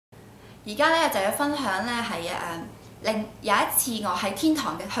而家咧就要分享咧係有一次我喺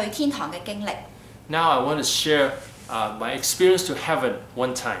去天堂嘅經歷。Now I want to share my experience to heaven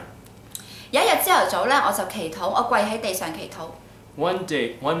one time. 有一日朝頭早咧，我就祈禱，我跪喺地上祈禱。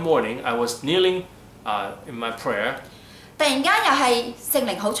One morning, I was kneeling in my prayer. 突然間又係聖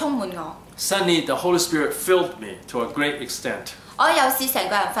靈好充滿我。Suddenly, the Holy Spirit filled me to a great extent. 我又是成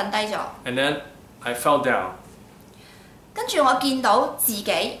個人瞓低咗。And then I fell down. 跟住我見到自己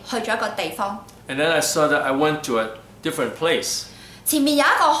去咗一個地方。And then I saw that I went to a different place. 前面有一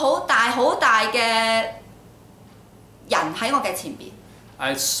個好大嘅人喺我嘅前邊。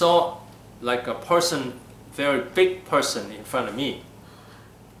I saw like a person, very big person in front of me.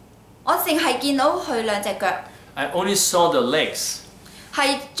 我淨係見到佢兩隻腳。I only saw the legs.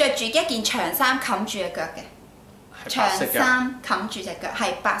 係着住一件長衫冚住隻腳嘅。長衫冚住隻腳，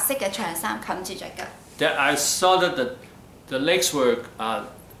係白色嘅長衫冚住隻腳。That I saw that the legs were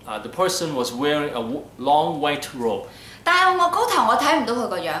the person was wearing a long white robe. 但係我高頭我睇唔到佢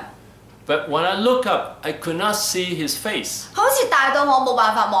個樣。But when I look up, I could not see his face. 好似大到我冇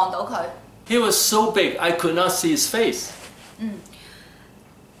辦法望到佢。He was so big, I could not see his face.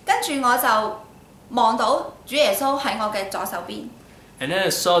 跟住我就望到主耶穌喺我嘅左手邊。And then I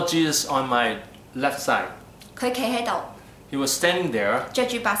saw Jesus on my left side. 佢企喺度。He was standing there. 着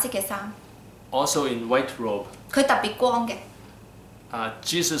住白色嘅衫。Also in white robe. 佢特別光嘅。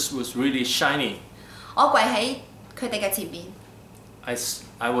Jesus was really shining. 我跪喺佢哋嘅前邊。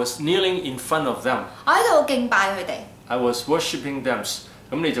I was kneeling in front of them. 我喺度敬拜佢哋。I was worshiping them.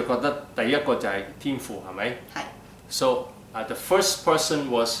 咁你就覺得第一個就係天父，係咪？係。So the first person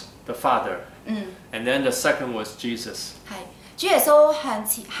was the Father. And then the second was Jesus. 係。主耶穌向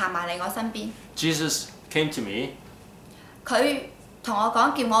前行埋嚟我身邊。Jesus came to me. 佢同我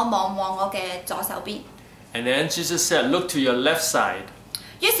講，叫我望我嘅左手邊。And then Jesus said, "Look to your left side."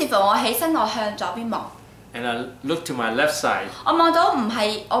 於是乎我起身，我向左邊望。And I looked to my left side. 我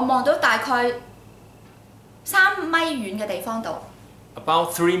望到大概3米遠嘅地方度。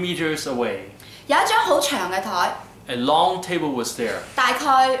About 3 meters away. 有一張好長嘅台。A long table was there. 大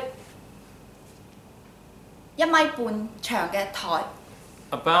概1.5米長嘅台。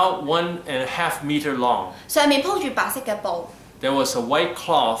About 1.5 meter long. 上面鋪住白色嘅布。There was a white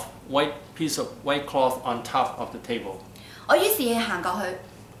piece of white cloth on top of the table. 我於是行過去。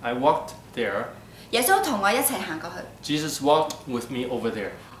I walked there. 耶穌同我一齊行過去。Jesus walked with me over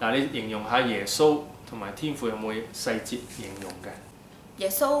there. 嗱，你形容下耶穌同埋天父有冇細節形容嘅？耶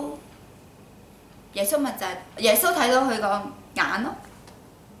穌咪就係耶穌睇到佢個眼咯。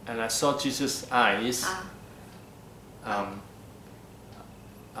And I saw Jesus' eyes.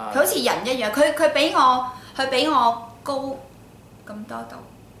 佢好似人一樣，佢比我高咁多度。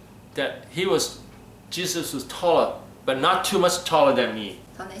That Jesus was taller, but not too much taller than me.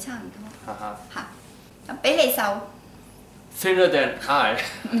 同你差唔多。嚇。咁比你瘦。Thinner than I.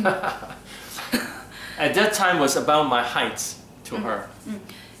 At that time was about my height to her.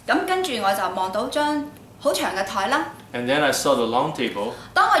 咁跟住我就望到張好長嘅台啦。And then I saw the long table.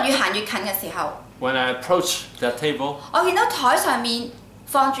 當我越行越近嘅時候。When I approached that table. 我見到台上面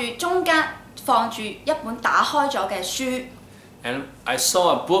中間放住一本打開咗嘅書。And I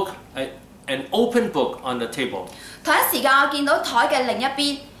saw a book, an open book on the table. 同一時間，我見到台嘅另一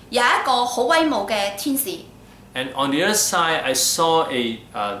邊有一個好威武嘅天使。And on the other side, I saw a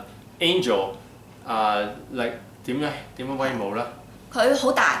angel, like 點樣威武啦？佢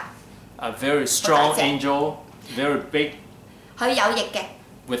好大。A very strong angel, very big. 佢有翼嘅。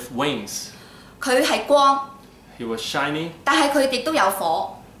With wings. 佢係光。He was shining. 但係佢亦都有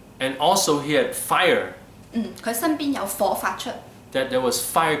火。And also he had fire. 佢身邊有火發出。That there was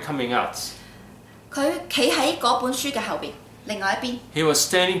fire coming out. 佢企喺嗰本書嘅後邊，另外一邊。He was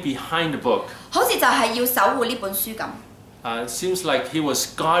standing behind the book. 好似就係要守護呢本書咁。Seems like he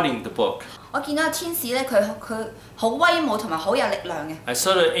was guarding the book. 我見到天使咧，佢好威武同埋好有力量嘅。I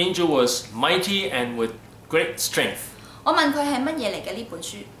saw the angel was mighty and with great strength. 我問佢係乜嘢嚟嘅呢本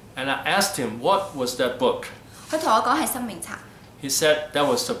書？ And I asked him what was that book. 佢同我講係生命冊。He said that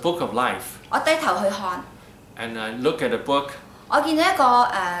was the book of life. 我低頭去看。And I looked at the book. 我見到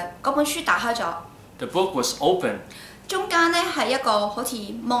嗰本書打開咗。The book was open. 中間咧係一個好似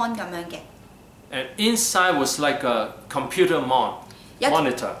mon 咁樣嘅。And inside was like a computer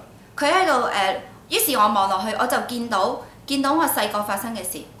monitor. 佢喺度於是我望落去，我就見到我細個發生嘅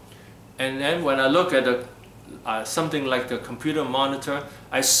事。And then when I look at something like the computer monitor,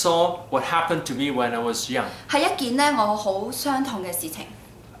 I saw what happened to me when I was young. 係一件咧我好傷痛嘅事情。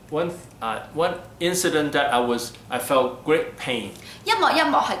One incident that I felt great pain. 一幕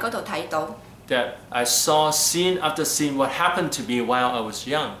喺嗰度睇到。that I saw scene after scene what happened to me while I was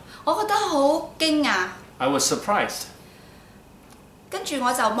young. 我覺得好驚訝。I was surprised. 跟住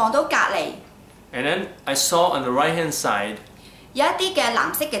我就望到隔離。And then I saw on the right-hand side 有一啲嘅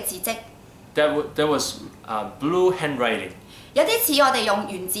藍色嘅字跡。There was blue handwriting. 有啲似我哋用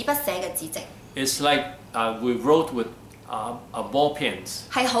原子筆寫嘅字跡。It's like we wrote with ball pens.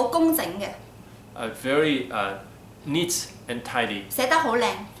 係好工整嘅。Very neat and tidy. 寫得好靚，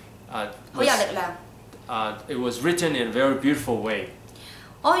好有力量。It was written in a very beautiful way.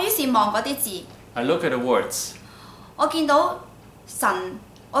 我於是望嗰啲字。I look at the words. 我見到神，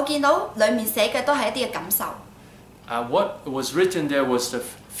我見到裡面寫嘅都係一啲嘅感受。What was written there was the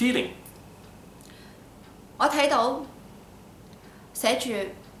feeling. 我睇到寫住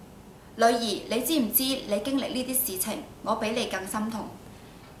女兒，你知唔知你經歷呢啲事情，我比你更心痛。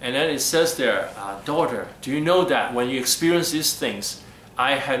And then it says there, daughter, do you know that when you experience these things,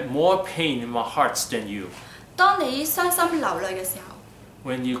 I had more pain in my heart than you. 當你傷心流淚嘅時候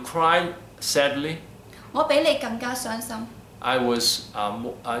When you cry sadly, 我比你更加傷心。I was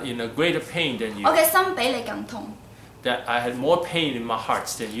in a greater pain than you. 我嘅心比你更痛。That I had more pain in my heart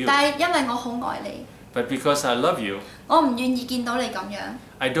than you. 但係因為我好愛你。But because I love you, 我唔願意見到你咁樣。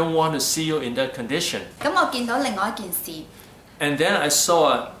I don't want to see you in that condition. 咁我見到另外一件事。And then I saw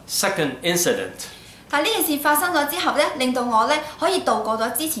a second incident. 但係呢件事發生咗之後咧，令到我咧可以度過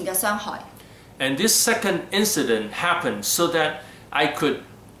咗之前嘅傷害。And this second incident happened so that I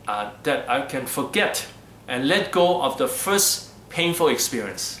can forget and let go of the first painful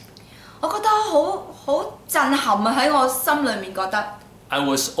experience. 我覺得好震撼啊！喺我心裏面覺得。I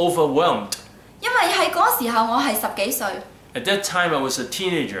was overwhelmed. 因為喺嗰時候我係10幾歲。At that time I was a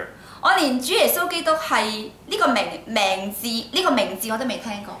teenager. 我連主耶穌基督係呢個名字我都未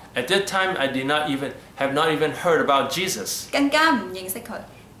聽過。At that time I have not even heard about Jesus. 更加唔認識佢。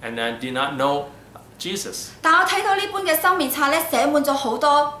And I did not know Jesus. 但我睇到呢本嘅生命冊咧，寫滿咗好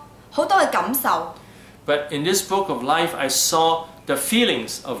多嘅感受。But in this book of life, I saw the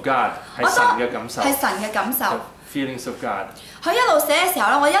feelings of God. 係神嘅感受。係神嘅感受。Feelings of God. 佢一路寫嘅時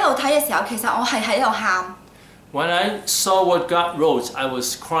候咧，我一路睇嘅時候，其實我係喺度喊。When I saw what God wrote, I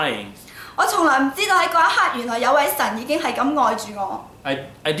was crying. 我從來唔知道喺嗰一刻，原來有位神已經係咁愛住我。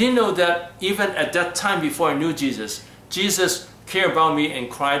I didn't know that even at that time before I knew Jesus, Jesus cared about me and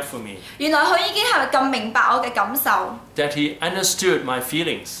cried for me. 原來佢已經係咁明白我嘅感受。That He understood my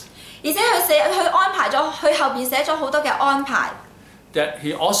feelings. 而且佢安排咗，佢後邊寫咗好多嘅安排。That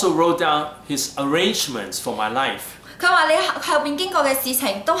He also wrote down His arrangements for my life. 佢話你後邊經過嘅事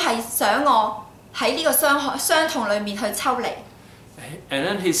情都係想我喺呢個傷痛裏面去抽離。And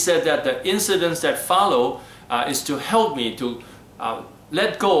then He said that the incidents that follow is to help me to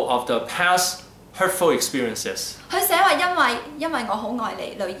let go of the past hurtful experiences. 佢寫話因為我好愛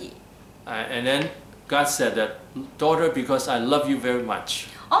你，女兒。And then God said that, daughter, because I love you very much.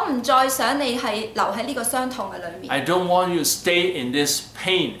 我唔再想你係留喺呢個傷痛嘅裏面。I don't want you to stay in this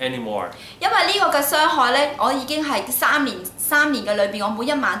pain anymore. 因為呢個嘅傷害咧，我已經係3年嘅裏邊，我每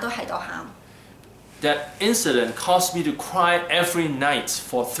一晚都喺度喊。That incident caused me to cry every night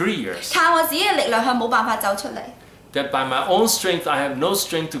for 3 years. 靠我自己嘅力量，係冇辦法走出嚟。That by my own strength, I have no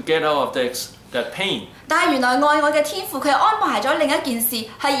strength to get out of that pain. 但係原來愛我嘅天父，佢安排咗另一件事，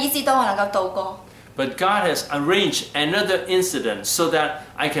係以致到我能夠度過。But God has arranged another incident so that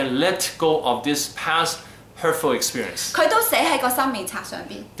I can let go of this past hurtful experience. 佢都寫喺個生命冊上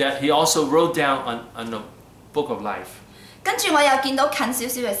邊。That He also wrote down on the book of life. 跟住我又見到近少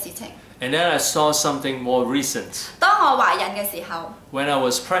少嘅事情。And then I saw something more recent. 當我懷孕嘅時候 When I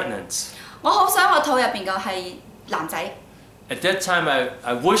was pregnant. 我好想我肚入邊嘅係男仔。At that time,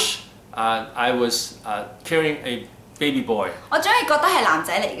 I wish I was carrying a baby boy. 我總係覺得係男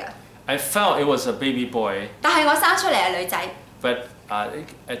仔嚟嘅。I felt it was a baby boy. 但係我生出嚟係女仔。But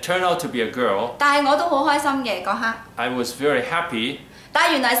it turned out to be a girl. 但係我都好開心嘅嗰刻。I was very happy. 但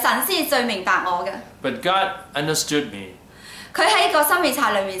係原來神先最明白我嘅。But God understood me. 佢喺個生命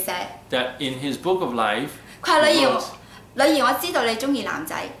冊裏面寫。That in His book of life. 佢話女兒，我知道你中意男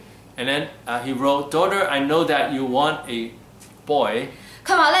仔。And then He wrote, daughter, I know that you want a boy.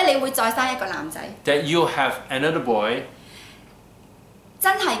 佢話咧，你會再生一個男仔。That you have another boy.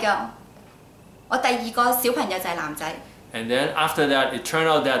 真係㗎，我第2個小朋友就係男仔。And then after that, it turned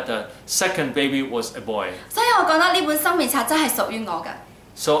out that the second baby was a boy. 所以我覺得呢本生命冊真係屬於我嘅。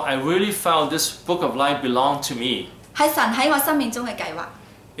So I really found this book of life belonged to me. 係神喺我生命中嘅計劃。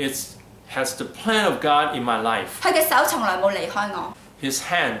It has the plan of God in my life. 佢嘅手從來冇離開我。His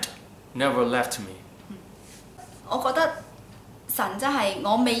hand never left me. 我覺得神真係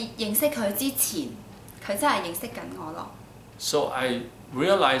我未認識佢之前，佢真係認識緊我咯。So I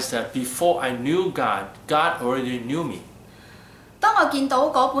realized that before I knew God, God already knew me. 當我見到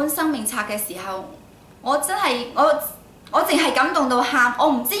嗰本生命冊嘅時候，我真係我淨係感動到喊，我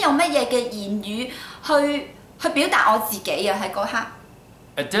唔知用乜嘢嘅言語去表達我自己啊！喺嗰刻。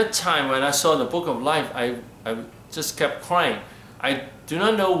At that time, when I saw the book of life, I just kept crying. I do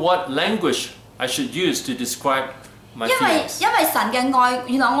not know what language I should use to describe my feelings. 因為神嘅愛，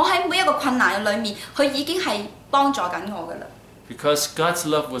原來我喺每一個困難嘅裏面，佢已經係幫助緊我㗎啦。Because God's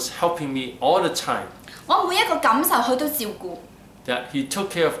love was helping me all the time. 我每一個感受佢都照顧。That He took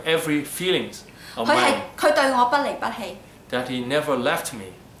care of every feelings of mine. 佢對我不離不棄。That He never left me.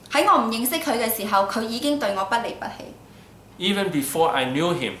 喺我唔認識佢嘅時候，佢已經對我不離不棄。Even before I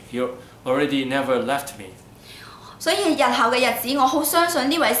knew Him, He already never left me. 所以日後嘅日子，我好相信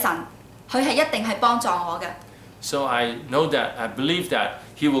呢位神，佢係一定係幫助我嘅。So I know that, I believe that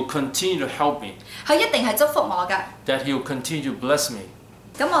He will continue to help me. 佢一定係祝福我嘅。That He will continue to bless me.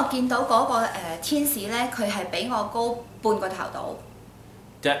 咁我見到嗰個天使咧，佢係比我高半個頭度。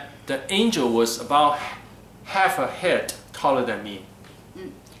That the angel was about half a head taller than me.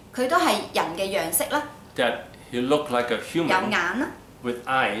 佢都係人嘅樣式啦。That he looked like a human. 有眼啦。With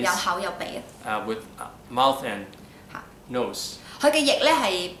eyes. 有口有鼻啊。With mouth and nose. 佢嘅翼咧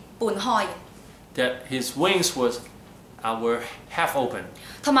係半開嘅。That his wings were half open.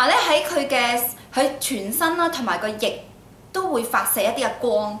 同埋咧喺佢全身啦，同埋個翼都會發射一啲嘅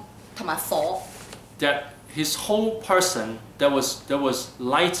光同埋火。That his whole person, there was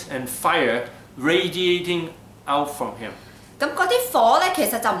light and fire radiating out from him. 咁嗰啲火咧，其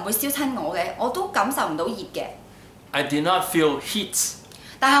實就唔會燒親我嘅，我都感受唔到熱嘅。I did not feel heat.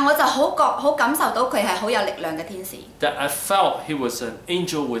 但係我就好感受到佢係好有力量嘅天使。That I felt he was an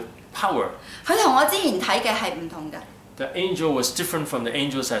angel with power. 佢同我之前睇嘅係唔同嘅。The angel was different from the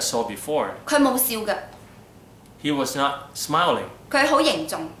angels I saw before. 佢冇笑嘅。He was not smiling. 佢好凝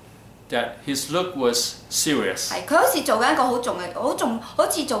重。That his look was serious. 係，佢好似做緊一個好似做緊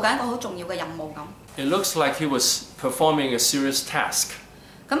一個好重要嘅任務咁。It looks like he was performing a serious task.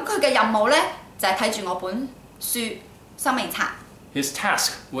 咁佢嘅任務咧就係睇住我本書生命冊。His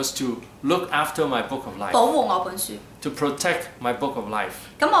task was to look after my book of life. 保護我本書。To protect my book of life.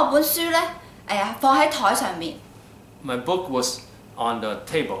 咁我本書咧放喺台上面。My book was on the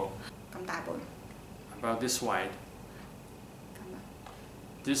table. 咁大本。About this wide.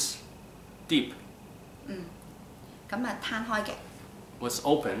 This deep. 咁啊攤開嘅。Was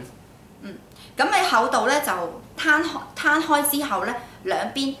open. 咁喺厚度咧就攤開之後咧，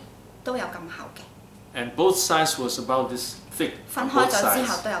兩邊都有咁厚嘅。And both sides was about this thick. 分開咗之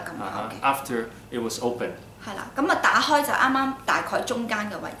後都有咁厚嘅。After it was open. 係啦，咁啊打開就啱啱大概中間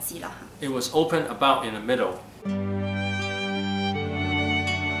嘅位置啦。It was open about in the middle.